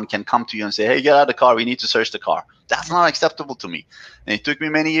with a gun can come to you and say, hey, get out of the car. We need to search the car. That's not acceptable to me. And it took me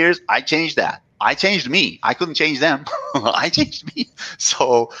many years. I changed that. I changed me. I couldn't change them. I changed me.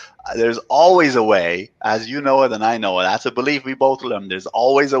 So there's always a way, as you know it and I know it. That's a belief we both learned. There's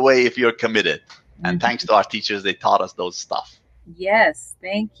always a way if you're committed. And thanks to our teachers, they taught us those stuff. Yes,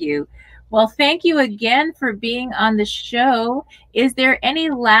 thank you. Well, thank you again for being on the show. Is there any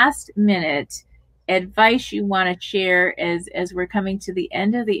last minute advice you want to share as we're coming to the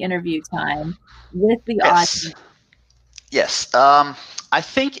end of the interview time with the audience? Yes. I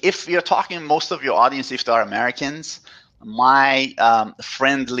think if you're talking most of your audience, if they are Americans, my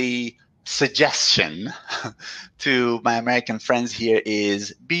friendly suggestion to my American friends here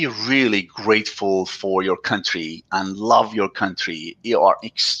is be really grateful for your country and love your country. You are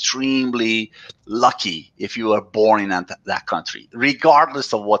extremely lucky if you are born in that country,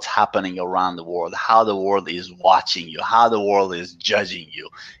 regardless of what's happening around the world, how the world is watching you, how the world is judging you.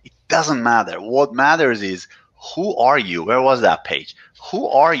 It doesn't matter. What matters is, who are you? Where was that page? Who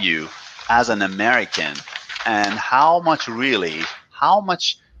are you as an American, and how much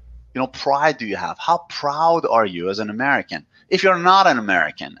pride do you have? How proud are you as an American? If you're not an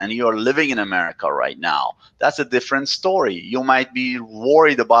American and you're living in America right now, that's a different story. You might be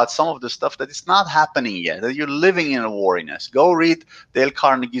worried about some of the stuff that is not happening yet, that you're living in a worriness. Go read Dale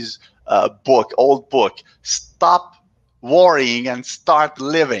Carnegie's old book, Stop Worrying and Start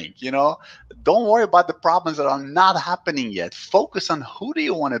Living. Don't worry about the problems that are not happening yet. Focus on who do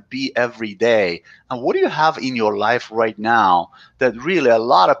you want to be every day, and what do you have in your life right now that really a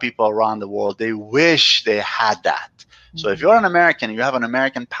lot of people around the world, they wish they had that. So if you're an American, you have an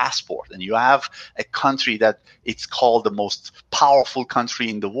American passport, and you have a country that it's called the most powerful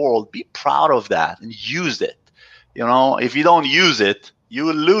country in the world, be proud of that and use it. If you don't use it, you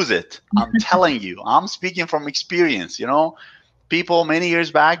will lose it. I'm telling you, I'm speaking from experience. People many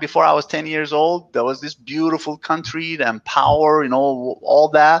years back, before I was 10 years old, there was this beautiful country and power, all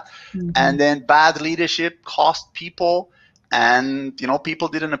that. And then bad leadership cost people, and, people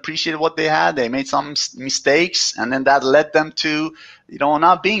didn't appreciate what they had. They made some mistakes, and then that led them to,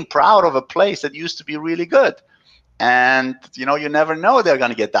 not being proud of a place that used to be really good. And, you never know they're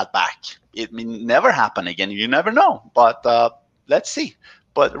going to get that back. It may never happen again. You never know. But let's see.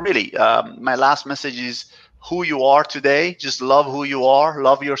 But really, my last message is, who you are today, just love who you are,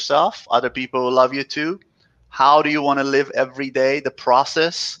 love yourself. Other people will love you too. How do you want to live every day? The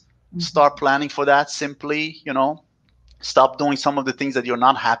process, start planning for that simply, stop doing some of the things that you're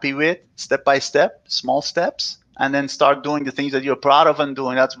not happy with, step by step, small steps, and then start doing the things that you're proud of and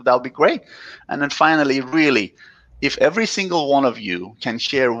doing. That'll be great. And then finally, really, if every single one of you can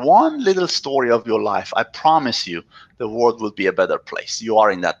share one little story of your life, I promise you the world will be a better place. You are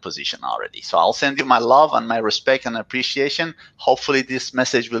in that position already. So I'll send you my love and my respect and appreciation. Hopefully this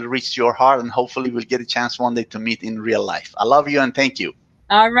message will reach your heart, and hopefully we'll get a chance one day to meet in real life. I love you and thank you.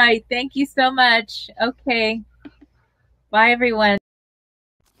 All right. Thank you so much. Okay. Bye, everyone.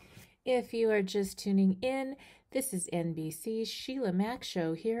 If you are just tuning in, this is NBC's Sheila Mac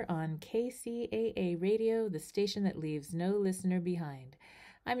Show here on KCAA Radio, the station that leaves no listener behind.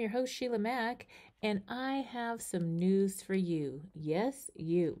 I'm your host, Sheila Mac, and I have some news for you. Yes,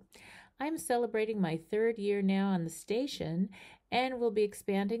 you. I'm celebrating my 3rd year now on the station, and will be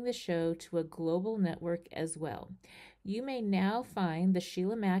expanding the show to a global network as well. You may now find the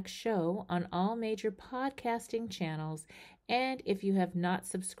Sheila Mac Show on all major podcasting channels, and if you have not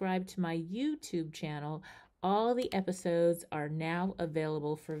subscribed to my YouTube channel, all the episodes are now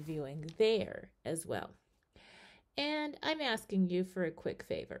available for viewing there as well. And I'm asking you for a quick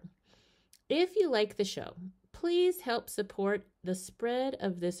favor. If you like the show, please help support the spread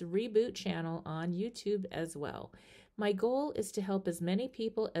of this reboot channel on YouTube as well. My goal is to help as many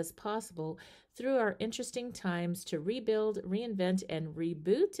people as possible through our interesting times to rebuild, reinvent, and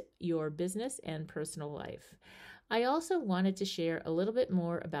reboot your business and personal life. I also wanted to share a little bit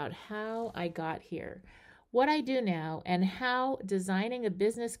more about how I got here, what I do now, and how designing a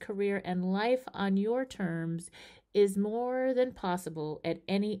business career and life on your terms is more than possible at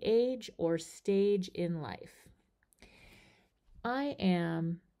any age or stage in life. I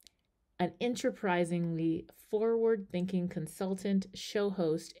am an enterprisingly forward-thinking consultant, show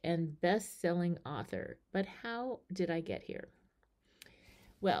host, and best-selling author. But how did I get here?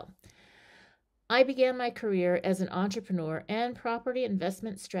 Well, I began my career as an entrepreneur and property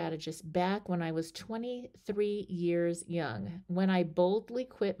investment strategist back when I was 23 years young, when I boldly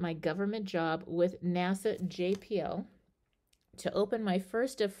quit my government job with NASA JPL to open my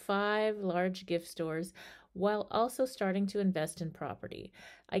first of 5 large gift stores, while also starting to invest in property.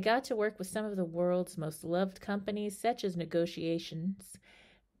 I got to work with some of the world's most loved companies, such as Negotiations,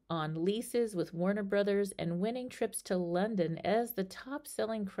 on leases with Warner Brothers, and winning trips to London as the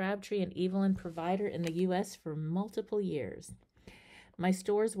top-selling Crabtree and Evelyn provider in the U.S. for multiple years. My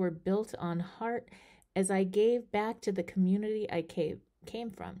stores were built on heart as I gave back to the community I came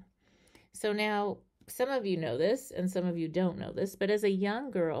from. So now, some of you know this and some of you don't know this, but as a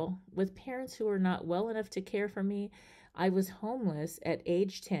young girl with parents who were not well enough to care for me, I was homeless at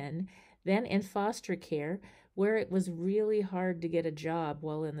age 10, then in foster care, where it was really hard to get a job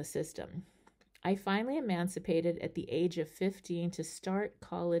while in the system. I finally emancipated at the age of 15 to start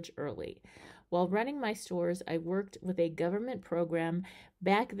college early. While running my stores, I worked with a government program.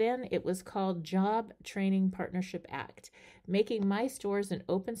 Back then, it was called Job Training Partnership Act, making my stores an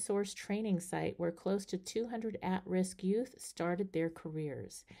open source training site where close to 200 at-risk youth started their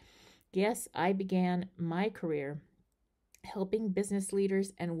careers. Yes, I began my career helping business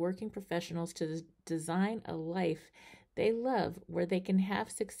leaders and working professionals to design a life they love where they can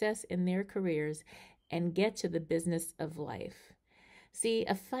have success in their careers and get to the business of life. See,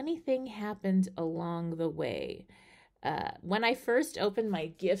 a funny thing happened along the way. When I first opened my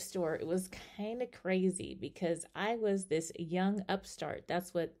gift store, it was kind of crazy because I was this young upstart.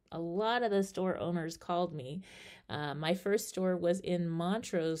 That's what a lot of the store owners called me. My first store was in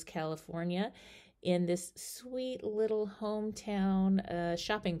Montrose, California, in this sweet little hometown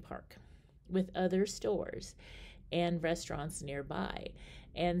shopping park with other stores and restaurants nearby.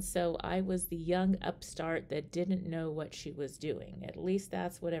 And so I was the young upstart that didn't know what she was doing. At least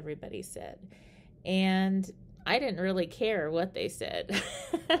that's what everybody said. And I didn't really care what they said.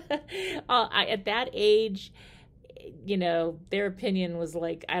 At that age, you know, their opinion was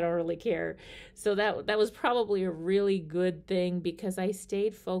like, I don't really care. So that was probably a really good thing because I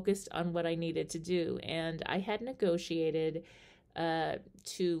stayed focused on what I needed to do. And I had negotiated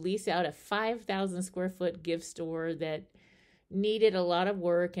to lease out a 5,000 square foot gift store that needed a lot of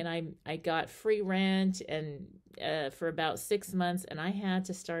work, and I got free rent and for about 6 months, and I had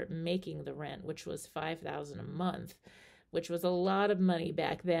to start making the rent, which was $5,000 a month, which was a lot of money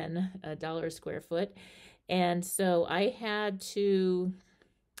back then, $1 a square foot. And so I had to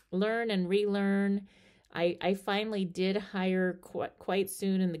learn and relearn. I finally did hire quite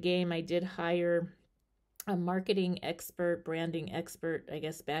soon in the game. I did hire a marketing expert, branding expert, I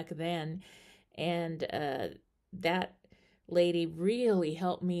guess back then. And that lady really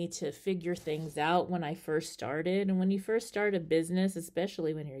helped me to figure things out when I first started. And when you first start a business,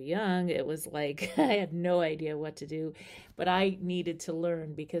 especially when you're young, it was like I had no idea what to do, but I needed to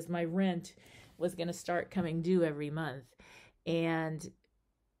learn because my rent was going to start coming due every month. And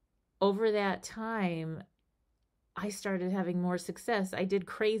over that time, I started having more success. I did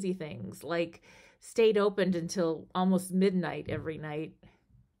crazy things like stayed open until almost midnight every night,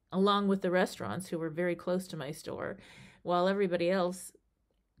 along with the restaurants who were very close to my store, while everybody else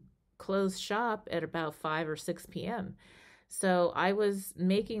closed shop at about 5 or 6 p.m. So I was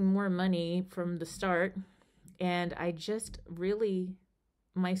making more money from the start, and I just really,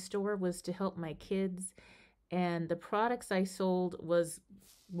 my store was to help my kids, and the products I sold was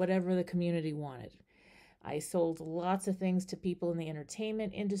whatever the community wanted. I sold lots of things to people in the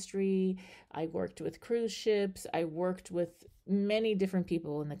entertainment industry. I worked with cruise ships. I worked with many different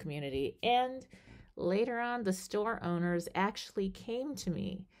people in the community. And later on, the store owners actually came to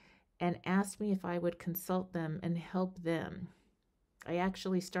me and asked me if I would consult them and help them. I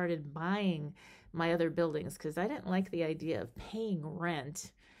actually started buying my other buildings because I didn't like the idea of paying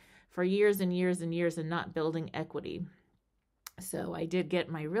rent for years and years and years and not building equity. So I did get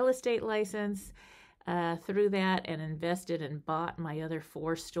my real estate license through that and invested and bought my other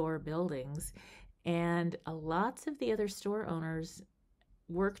 4 store buildings. And lots of the other store owners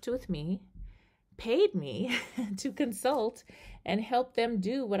worked with me, paid me to consult and help them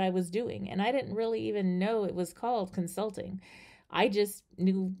do what I was doing. And I didn't really even know it was called consulting. I just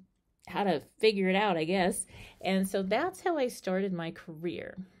knew how to figure it out, I guess. And so that's how I started my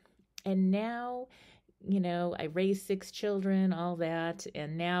career. And now, you know, I raised 6 children, all that,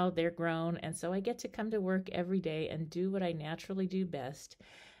 and now they're grown. And so I get to come to work every day and do what I naturally do best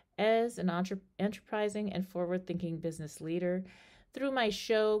as an enterprising and forward-thinking business leader. Through my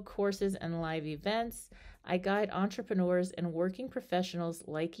show, courses, and live events, I guide entrepreneurs and working professionals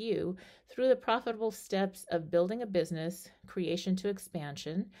like you through the profitable steps of building a business, creation to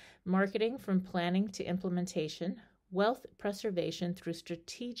expansion, marketing from planning to implementation, wealth preservation through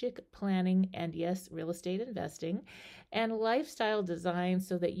strategic planning and, yes, real estate investing, and lifestyle design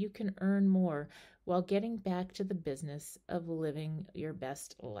so that you can earn more while getting back to the business of living your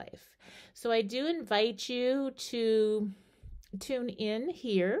best life. So I do invite you to tune in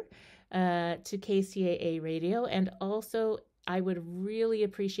here to KCAA Radio and also I would really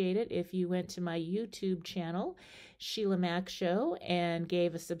appreciate it if you went to my YouTube channel, Sheila Mac Show, and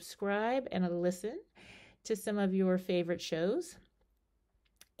gave a subscribe and a listen to some of your favorite shows.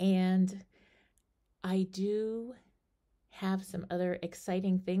 And I do have some other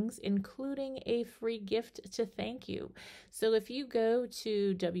exciting things, including a free gift to thank you. So if you go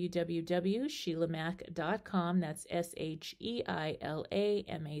to www.sheilamac.com, that's SHEILAMAC,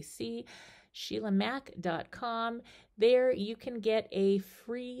 sheilamac.com, there you can get a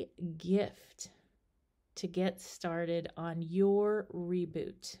free gift to get started on your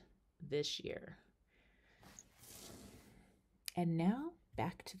reboot this year. And now,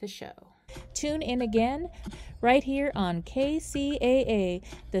 back to the show. Tune in again right here on KCAA,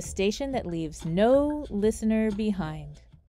 the station that leaves no listener behind.